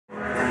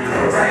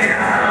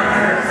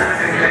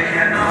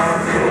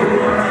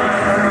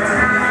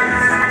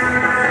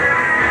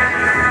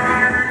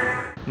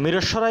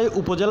মিরসরাই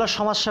উপজেলা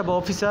সমাজসেবা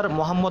অফিসার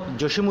মোহাম্মদ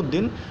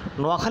জসিমউদ্দিন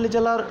নোয়াখালী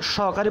জেলার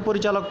সহকারী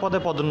পরিচালক পদে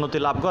পদোন্নতি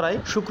লাভ করায়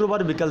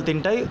শুক্রবার বিকাল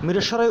 ৩টায়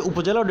মিরসরাই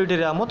উপজেলা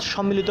ডিউটির আমত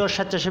সম্মিলিত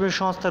স্বেচ্ছাসেবী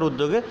সংস্থার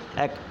উদ্যোগে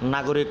এক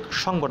নাগরিক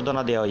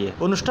সংবর্ধনা দেওয়া হয়।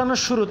 অনুষ্ঠানের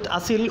শুরুত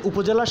আসিল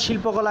উপজেলা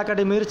শিল্পকলা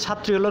একাডেমির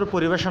ছাত্রীলর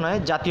পরিবেশনায়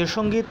জাতীয়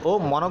সঙ্গীত ও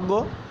মনজ্ঞ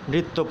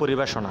নৃত্য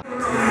পরিবেশনা।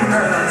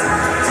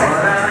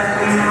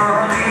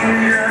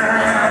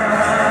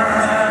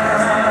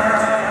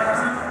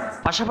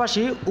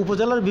 পাশাপাশি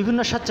উপজেলার বিভিন্ন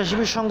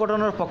স্বেচ্ছাসেবী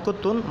সংগঠনের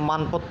পক্ষতুন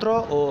মানপত্র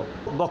ও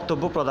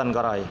বক্তব্য প্রদান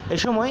করা হয়। এ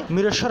সময়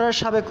মিরসরাইয়ের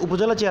সাবেক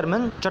উপজেলা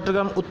চেয়ারম্যান,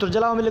 চট্টগ্রাম উত্তর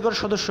জেলা আওয়ামী লীগের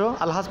সদস্য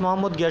আলহাজ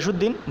মোহাম্মদ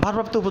গিয়াসউদ্দিন,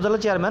 ভারপ্রাপ্ত উপজেলা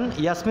চেয়ারম্যান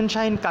ইয়াসমিন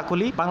শাহিন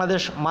কাকুলি,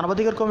 বাংলাদেশ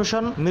মানবাধিকার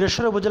কমিশন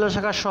মিরসরাই উপজেলা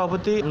শাখার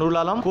সভাপতি নুরুল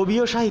আলম, কবি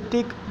ও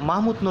সাহিত্যিক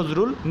মাহমুদ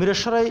নজরুল,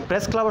 মিরসরাই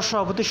প্রেস ক্লাবের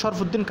সভাপতি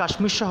শরফুদ্দিন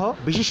কাশ্মীর সহ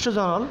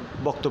বিশিষ্টজনল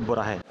বক্তব্য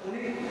রাখে।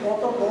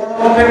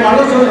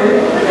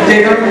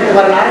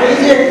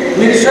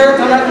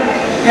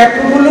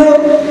 এতগুলো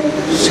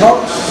সব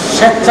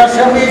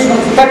স্বেচ্ছাসেবী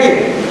সংস্থাকে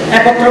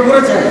একত্র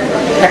করেছেন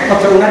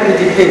একমাত্র ওনার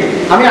নেতৃত্বে।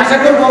 আমি আশা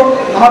করব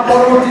আমার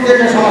পরবর্তীতে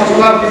যে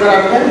সমাজসেবা অফিসার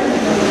আসবেন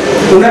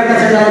ওনার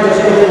কাছে যেন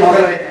যশোরের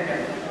মডেল হয়ে থাকে।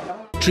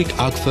 ইলেকট্রিক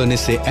আর্ক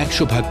ফার্নেসে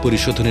 100%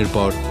 পরিশোধনের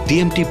পর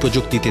টিএমটি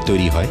প্রযুক্তিতে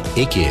তৈরি হয়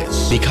একেএস।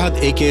 নিখাদ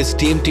একেএস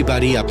টিএমটি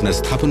বাড়ি আপনার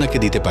স্থাপনাকে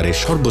দিতে পারে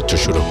সর্বোচ্চ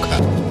সুরক্ষা।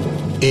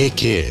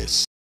 একেএস।